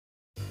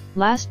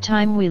Last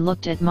time we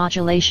looked at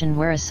modulation,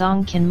 where a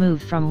song can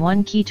move from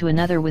one key to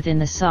another within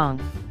the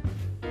song.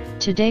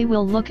 Today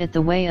we'll look at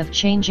the way of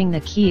changing the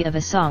key of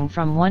a song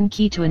from one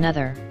key to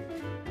another.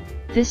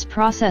 This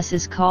process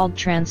is called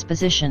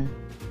transposition.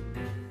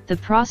 The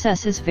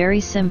process is very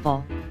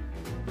simple.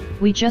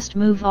 We just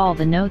move all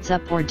the notes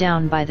up or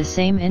down by the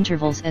same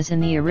intervals as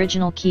in the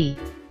original key.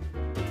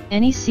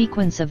 Any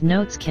sequence of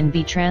notes can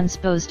be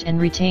transposed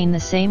and retain the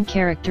same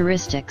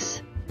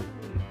characteristics,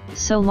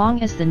 so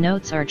long as the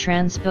notes are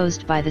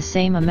transposed by the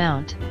same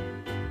amount.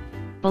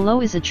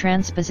 Below is a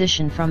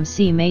transposition from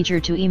C major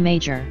to E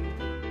major.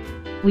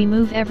 We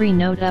move every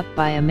note up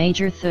by a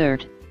major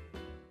third.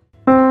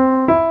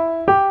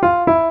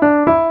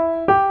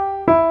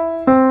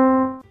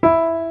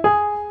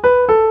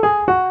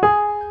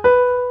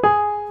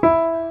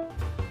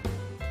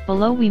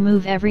 Below we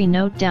move every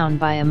note down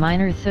by a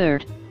minor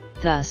third,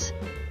 thus,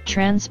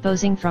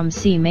 transposing from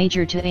C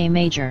major to A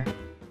major.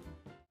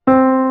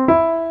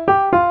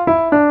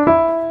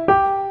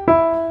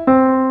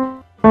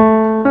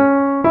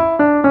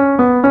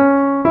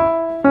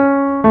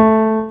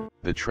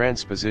 The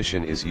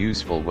transposition is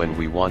useful when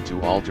we want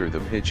to alter the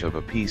pitch of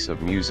a piece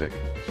of music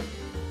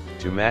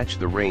to match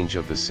the range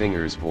of the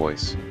singer's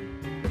voice.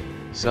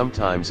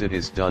 Sometimes it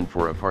is done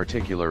for a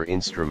particular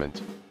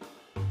instrument.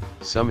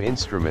 Some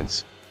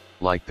instruments,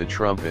 like the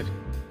trumpet,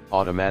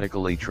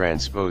 automatically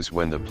transpose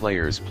when the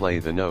players play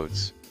the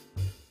notes.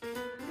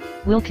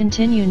 We'll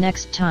continue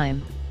next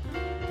time.